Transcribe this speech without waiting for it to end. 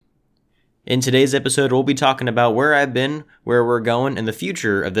In today's episode, we'll be talking about where I've been, where we're going, and the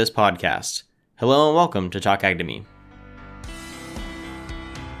future of this podcast. Hello and welcome to Talk Ag to Me.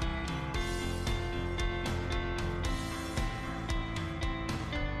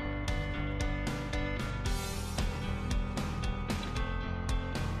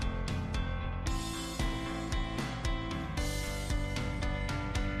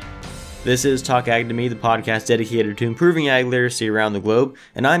 This is Talk Ag to Me, the podcast dedicated to improving ag literacy around the globe,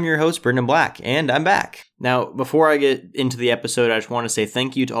 and I'm your host, Brendan Black, and I'm back. Now, before I get into the episode, I just want to say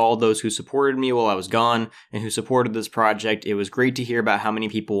thank you to all those who supported me while I was gone and who supported this project. It was great to hear about how many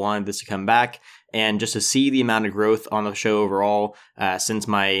people wanted this to come back, and just to see the amount of growth on the show overall since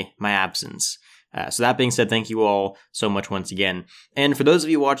my absence. So that being said, thank you all so much once again. And for those of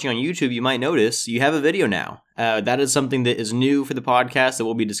you watching on YouTube, you might notice you have a video now. That is something that is new for the podcast that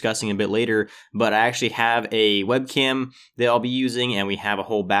we'll be discussing a bit later, but I actually have a webcam that I'll be using, and we have a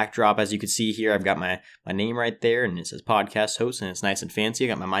whole backdrop. As you can see here, I've got my name right there, and it says podcast host, and it's nice and fancy. I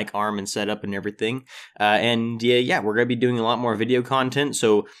got my mic arm and set up and everything. And we're going to be doing a lot more video content,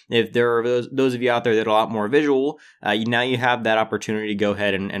 so if there are those of you out there that are a lot more visual, now you have that opportunity to go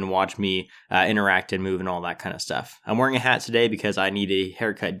ahead and watch me interact and move and all that kind of stuff. I'm wearing a hat today because I need a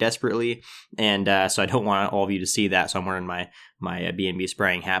haircut desperately, and so I don't want all of you to see that, so I'm wearing my B&B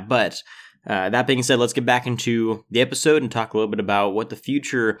spraying hat. But that being said, let's get back into the episode and talk a little bit about what the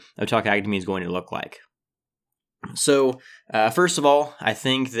future of Talk Ag to Me is going to look like. So, first of all, I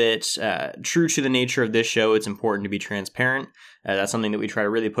think that true to the nature of this show, it's important to be transparent. That's something that we try to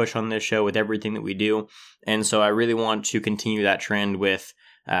really push on this show with everything that we do. And so I really want to continue that trend with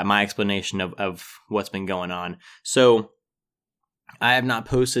my explanation of what's been going on. So, I have not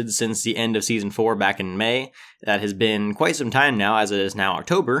posted since the end of season 4 back in May. That has been quite some time now, as it is now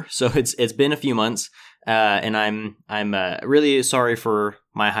October. So it's been a few months, and I'm really sorry for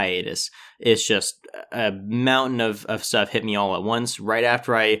my hiatus. It's just a mountain of stuff hit me all at once. Right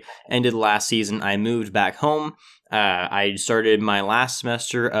after I ended last season, I moved back home. I started my last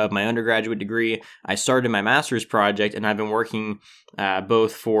semester of my undergraduate degree. I started my master's project, and I've been working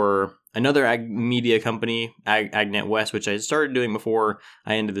both for another ag media company, AgNet West, which I started doing before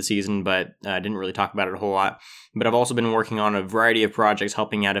I ended the season, but didn't really talk about it a whole lot. But I've also been working on a variety of projects,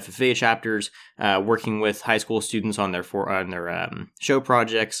 helping out FFA chapters, working with high school students on their show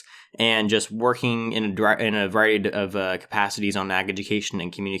projects, and just working in a variety of capacities on ag education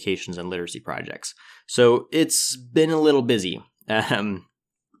and communications and literacy projects. So it's been a little busy.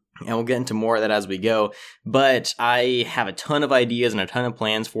 And we'll get into more of that as we go. But I have a ton of ideas and a ton of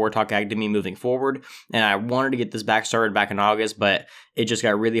plans for Talk Ag to Me moving forward. And I wanted to get this started back in August, but it just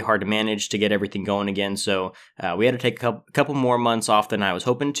got really hard to manage to get everything going again. So we had to take a couple more months off than I was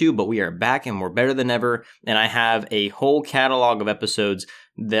hoping to, but we are back and we're better than ever. And I have a whole catalog of episodes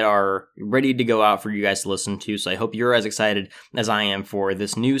that are ready to go out for you guys to listen to. So I hope you're as excited as I am for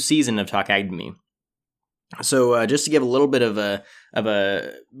this new season of Talk Ag to Me. So just to give a little bit of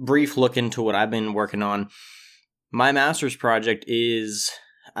a brief look into what I've been working on, my master's project is,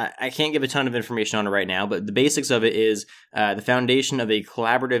 I can't give a ton of information on it right now, but the basics of it is the foundation of a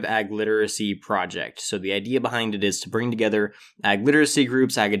collaborative ag literacy project. So the idea behind it is to bring together ag literacy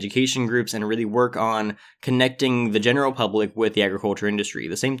groups, ag education groups, and really work on connecting the general public with the agriculture industry,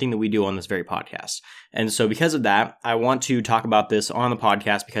 the same thing that we do on this very podcast. And so because of that, I want to talk about this on the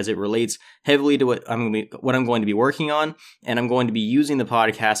podcast because it relates heavily to what I'm going to be working on, and I'm going to be using the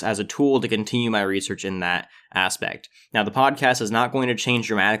podcast as a tool to continue my research in that aspect. Now, the podcast is not going to change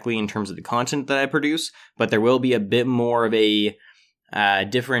dramatically in terms of the content that I produce, but there will be a bit more of a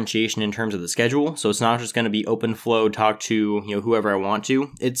differentiation in terms of the schedule. So it's not just going to be open flow, talk to whoever I want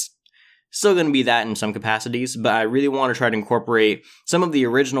to. It's still going to be that in some capacities, but I really want to try to incorporate some of the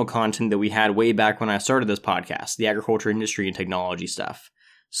original content that we had way back when I started this podcast, the agriculture industry and technology stuff.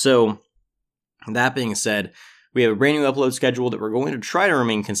 So that being said, we have a brand new upload schedule that we're going to try to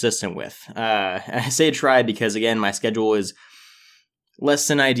remain consistent with. I say try because, again, my schedule is less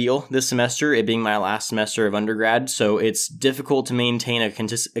than ideal this semester, it being my last semester of undergrad, so it's difficult to maintain a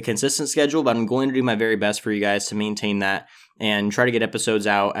consistent schedule, but I'm going to do my very best for you guys to maintain that and try to get episodes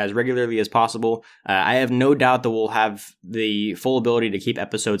out as regularly as possible. I have no doubt that we'll have the full ability to keep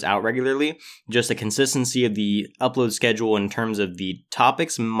episodes out regularly. Just the consistency of the upload schedule in terms of the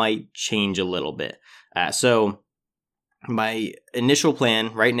topics might change a little bit. So my initial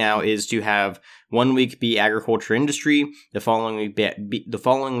plan right now is to have 1 week be agriculture industry, the following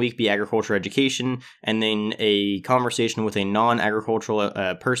week be agriculture education, and then a conversation with a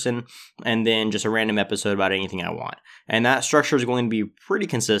non-agricultural person, and then just a random episode about anything I want. And that structure is going to be pretty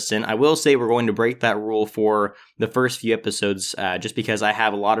consistent. I will say we're going to break that rule for the first few episodes, just because I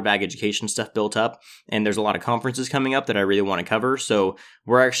have a lot of ag education stuff built up, and there's a lot of conferences coming up that I really want to cover. So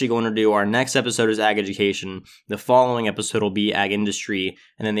we're actually going to do, our next episode is ag education, the following episode will be ag industry,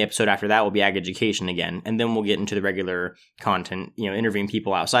 and then the episode after that will be ag education again. And then we'll get into the regular content, interviewing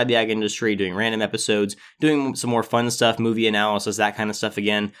people outside the ag industry, doing random episodes, doing some more fun stuff, movie analysis, that kind of stuff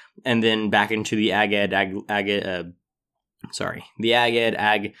again, and then back into the ag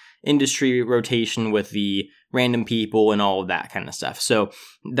industry rotation with the random people and all of that kind of stuff. So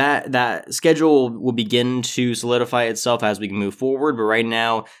that schedule will begin to solidify itself as we can move forward. But right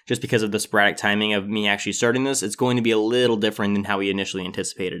now, just because of the sporadic timing of me actually starting this, it's going to be a little different than how we initially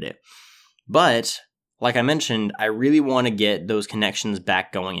anticipated it. But like I mentioned, I really want to get those connections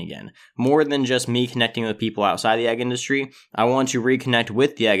back going again. More than just me connecting with people outside the ag industry, I want to reconnect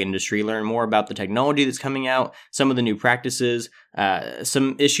with the ag industry, learn more about the technology that's coming out, some of the new practices,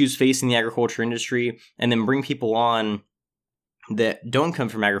 some issues facing the agriculture industry, and then bring people on that don't come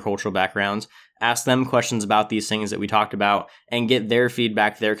from agricultural backgrounds, ask them questions about these things that we talked about, and get their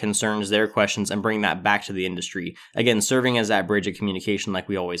feedback, their concerns, their questions, and bring that back to the industry. Again, serving as that bridge of communication like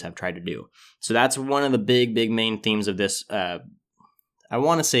we always have tried to do. So that's one of the big main themes of this, I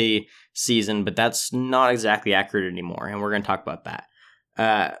want to say season, but that's not exactly accurate anymore, and we're going to talk about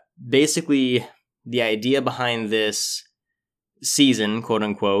that. Basically, the idea behind this season, quote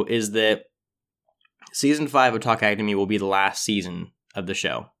unquote, is that Season 5 of Talk Ag to Me will be the last season of the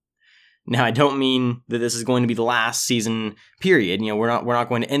show. Now, I don't mean that this is going to be the last season, period. We're not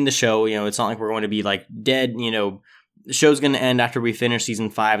going to end the show. It's not like we're going to be like dead, the show's going to end after we finish Season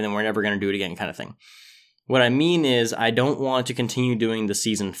 5 and then we're never going to do it again kind of thing. What I mean is I don't want to continue doing the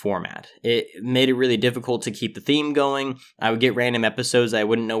season format. It made it really difficult to keep the theme going. I would get random episodes I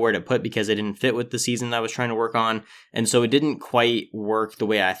wouldn't know where to put because it didn't fit with the season I was trying to work on. And so it didn't quite work the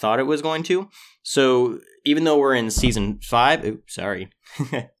way I thought it was going to. So even though we're in Season 5,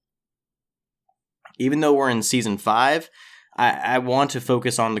 even though we're in Season 5, I want to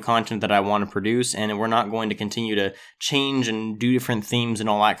focus on the content that I want to produce, and we're not going to continue to change and do different themes and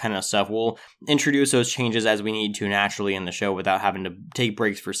all that kind of stuff. We'll introduce those changes as we need to naturally in the show without having to take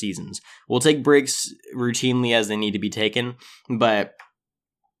breaks for seasons. We'll take breaks routinely as they need to be taken, but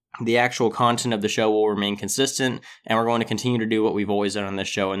the actual content of the show will remain consistent, and we're going to continue to do what we've always done on this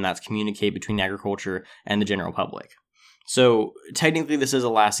show, and that's communicate between agriculture and the general public. So technically this is the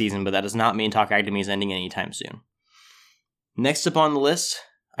last season, but that does not mean Talk Ag to Me is ending anytime soon. Next up on the list,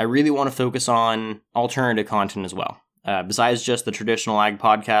 I really want to focus on alternative content as well. Besides just the traditional ag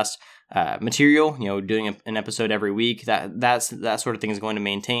podcast material, doing an episode every week, that sort of thing is going to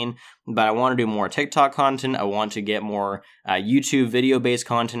maintain. But I want to do more TikTok content. I want to get more YouTube video-based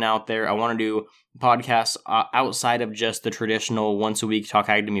content out there. I want to do podcasts outside of just the traditional once-a-week Talk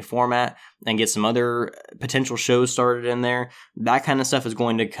Ag to Me format and get some other potential shows started in there. That kind of stuff is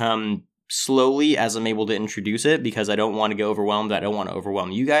going to come slowly as I'm able to introduce it because I don't want to get overwhelmed. I don't want to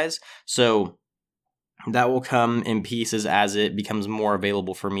overwhelm you guys. So that will come in pieces as it becomes more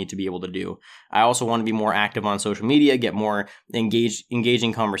available for me to be able to do. I also want to be more active on social media, get more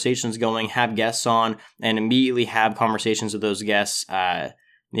engaging conversations going, have guests on, and immediately have conversations with those guests,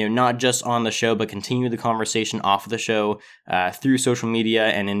 not just on the show, but continue the conversation off of the show through social media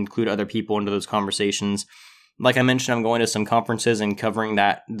and include other people into those conversations. Like I mentioned, I'm going to some conferences and covering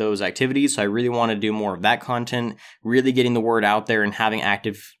those activities, so I really want to do more of that content, really getting the word out there and having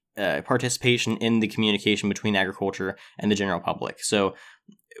active participation in the communication between agriculture and the general public. So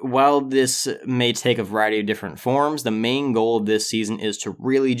while this may take a variety of different forms, the main goal of this season is to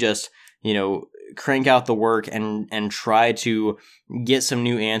really just, crank out the work and try to get some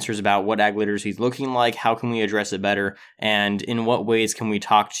new answers about what ag literacy is looking like, how can we address it better, and in what ways can we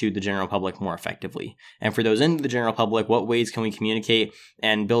talk to the general public more effectively. And for those in the general public, what ways can we communicate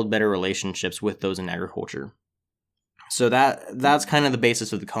and build better relationships with those in agriculture. So that's kind of the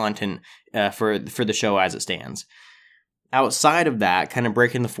basis of the content for the show as it stands. Outside of that, kind of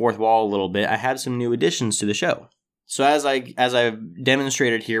breaking the fourth wall a little bit, I have some new additions to the show. So as I've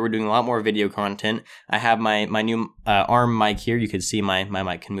demonstrated here, we're doing a lot more video content. I have my new arm mic here. You can see my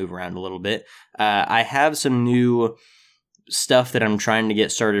mic can move around a little bit. I have some new stuff that I'm trying to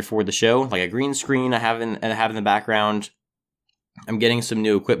get started for the show, like a green screen I have in the background. I'm getting some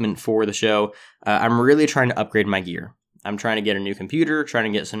new equipment for the show. I'm really trying to upgrade my gear. I'm trying to get a new computer,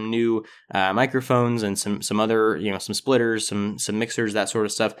 trying to get some new microphones and some other, some splitters, some mixers, that sort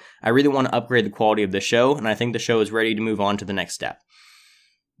of stuff. I really want to upgrade the quality of the show, and I think the show is ready to move on to the next step.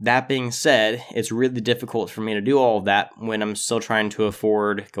 That being said, it's really difficult for me to do all of that when I'm still trying to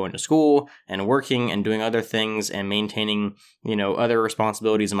afford going to school and working and doing other things and maintaining, other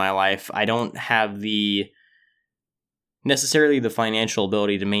responsibilities in my life. I don't have necessarily the financial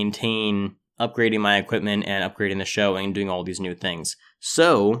ability to maintain upgrading my equipment and upgrading the show and doing all these new things.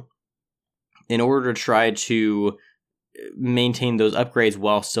 So, in order to try to maintain those upgrades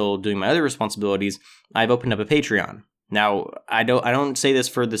while still doing my other responsibilities, I've opened up a Patreon. Now, I don't say this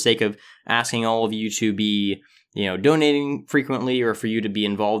for the sake of asking all of you to be, donating frequently or for you to be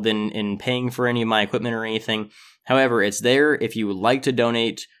involved in paying for any of my equipment or anything. However, it's there. If you would like to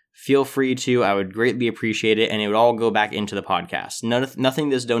donate, feel free to. I would greatly appreciate it, and it would all go back into the podcast. Nothing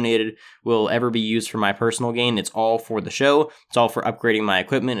that's donated will ever be used for my personal gain. It's all for the show. It's all for upgrading my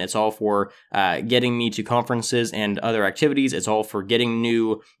equipment. It's all for getting me to conferences and other activities. It's all for getting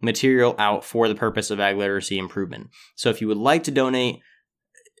new material out for the purpose of ag literacy improvement. So if you would like to donate,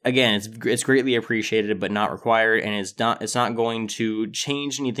 again, it's greatly appreciated, but not required, and it's not going to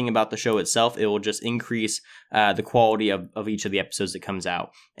change anything about the show itself. It will just increase the quality of each of the episodes that comes out.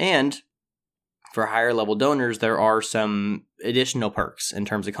 And for higher level donors, there are some additional perks in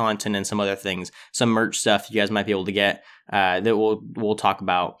terms of content and some other things, some merch stuff you guys might be able to get that we'll talk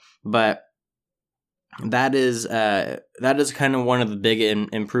about. But that is kind of one of the big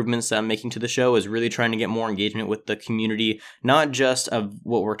improvements that I'm making to the show, is really trying to get more engagement with the community, not just of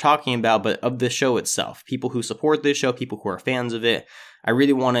what we're talking about, but of the show itself. People who support this show, people who are fans of it. I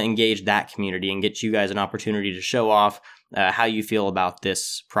really want to engage that community and get you guys an opportunity to show off how you feel about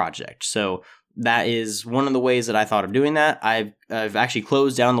this project. So that is one of the ways that I thought of doing that. I've actually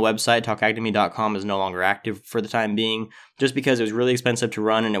closed down the website. TalkAgToMe.com is no longer active for the time being, just because it was really expensive to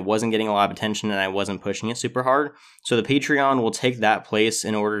run and it wasn't getting a lot of attention and I wasn't pushing it super hard. So the Patreon will take that place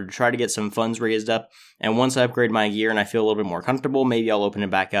in order to try to get some funds raised up. And once I upgrade my gear and I feel a little bit more comfortable, maybe I'll open it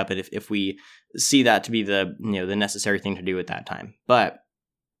back up if we see that to be the necessary thing to do at that time. But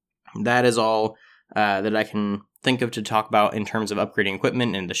that is all that I can think of to talk about in terms of upgrading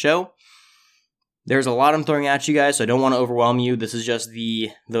equipment in the show. There's a lot I'm throwing at you guys, so I don't want to overwhelm you. This is just the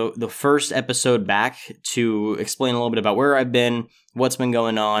first episode back to explain a little bit about where I've been, what's been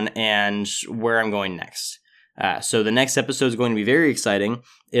going on, and where I'm going next. So the next episode is going to be very exciting.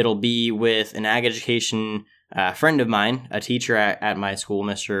 It'll be with an ag education friend of mine, a teacher at my school,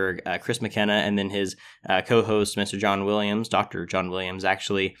 Mr. Chris McKenna, and then his co-host, Mr. John Williams, Dr. John Williams,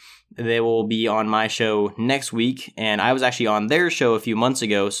 actually. They will be on my show next week, and I was actually on their show a few months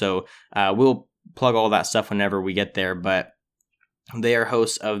ago, so we'll plug all that stuff whenever we get there. But they are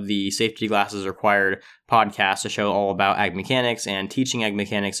hosts of the Safety Glasses Required podcast, a show all about ag mechanics and teaching ag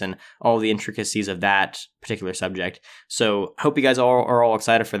mechanics and all the intricacies of that particular subject. So hope you guys are all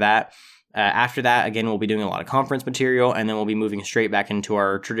excited for that. After that, again, we'll be doing a lot of conference material, and then we'll be moving straight back into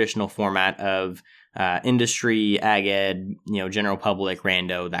our traditional format of industry, ag ed, general public,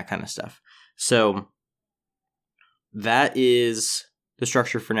 rando, that kind of stuff. So that is the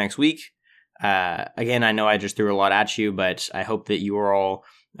structure for next week. Again, I know I just threw a lot at you, but I hope that you are all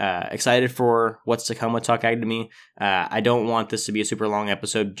excited for what's to come with Talk Ag to Me. I don't want this to be a super long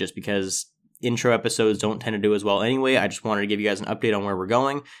episode just because intro episodes don't tend to do as well anyway. I just wanted to give you guys an update on where we're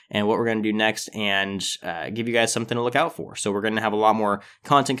going and what we're going to do next, and give you guys something to look out for. So we're going to have a lot more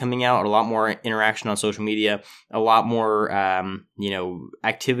content coming out, a lot more interaction on social media, a lot more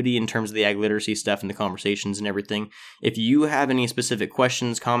activity in terms of the ag literacy stuff and the conversations and everything. If you have any specific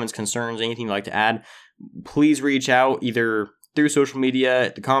questions, comments, concerns, anything you'd like to add, please reach out either through social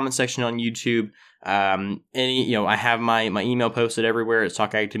media, the comment section on YouTube. I have my email posted everywhere. It's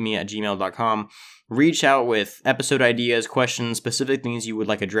talkagtome@gmail.com. Reach out with episode ideas, questions, specific things you would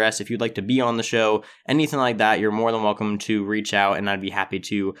like addressed. If you'd like to be on the show, anything like that, you're more than welcome to reach out, and I'd be happy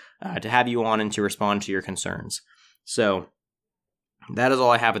to have you on and to respond to your concerns. So that is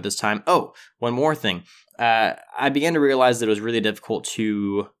all I have at this time. Oh, one more thing. I began to realize that it was really difficult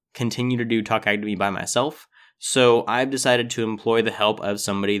to continue to do Talk Ag to Me by myself. So I've decided to employ the help of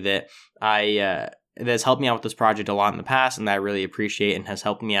somebody that that's helped me out with this project a lot in the past, and that I really appreciate, and has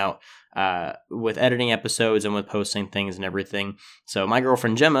helped me out with editing episodes and with posting things and everything. So my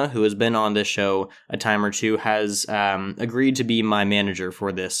girlfriend Gemma, who has been on this show a time or two, has agreed to be my manager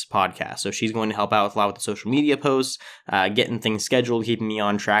for this podcast. So she's going to help out with a lot with the social media posts, getting things scheduled, keeping me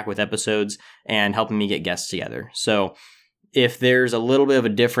on track with episodes, and helping me get guests together. So if there's a little bit of a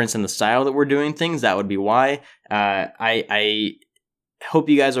difference in the style that we're doing things, that would be why. I hope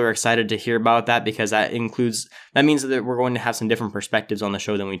you guys are excited to hear about that, because that means that we're going to have some different perspectives on the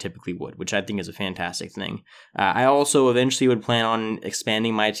show than we typically would, which I think is a fantastic thing. I also eventually would plan on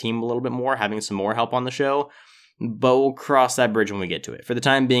expanding my team a little bit more, having some more help on the show, but we'll cross that bridge when we get to it. For the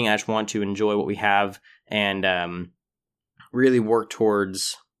time being, I just want to enjoy what we have and really work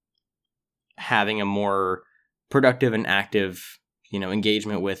towards having a more productive and active,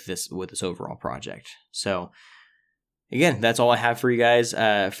 engagement with this overall project. So again, that's all I have for you guys.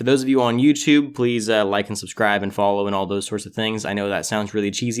 For those of you on YouTube, please like and subscribe and follow and all those sorts of things. I know that sounds really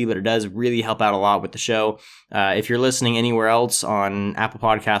cheesy, but it does really help out a lot with the show. If you're listening anywhere else on Apple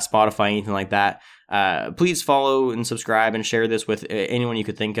Podcasts, Spotify, anything like that, please follow and subscribe and share this with anyone you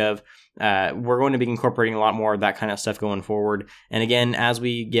could think of. We're going to be incorporating a lot more of that kind of stuff going forward. And again, as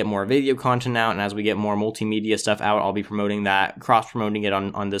we get more video content out and as we get more multimedia stuff out, I'll be promoting that, cross-promoting it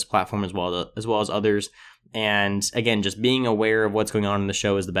on this platform as well as others. And again, just being aware of what's going on in the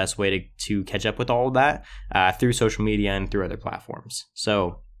show is the best way to catch up with all of that through social media and through other platforms.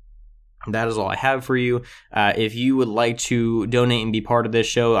 So that is all I have for you. If you would like to donate and be part of this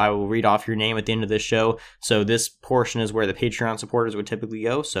show, I will read off your name at the end of this show. So this portion is where the Patreon supporters would typically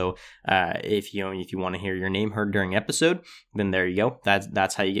go. So if you want to hear your name heard during episode, then there you go.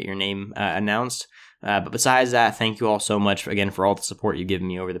 That's how you get your name announced. But besides that, thank you all so much again for all the support you've given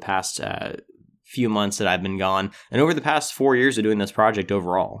me over the past few months that I've been gone, and over the past 4 years of doing this project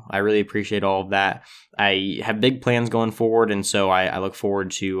overall. I really appreciate all of that. I have big plans going forward, and so I look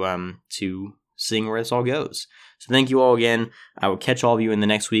forward to seeing where this all goes. So thank you all again. I will catch all of you in the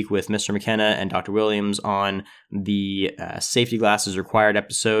next week with Mr. McKenna and Dr. Williams on the safety glasses required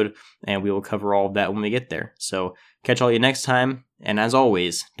episode, and we will cover all of that when we get there. So catch all you next time, and as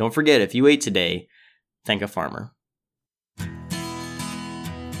always, don't forget, if you ate today, thank a farmer.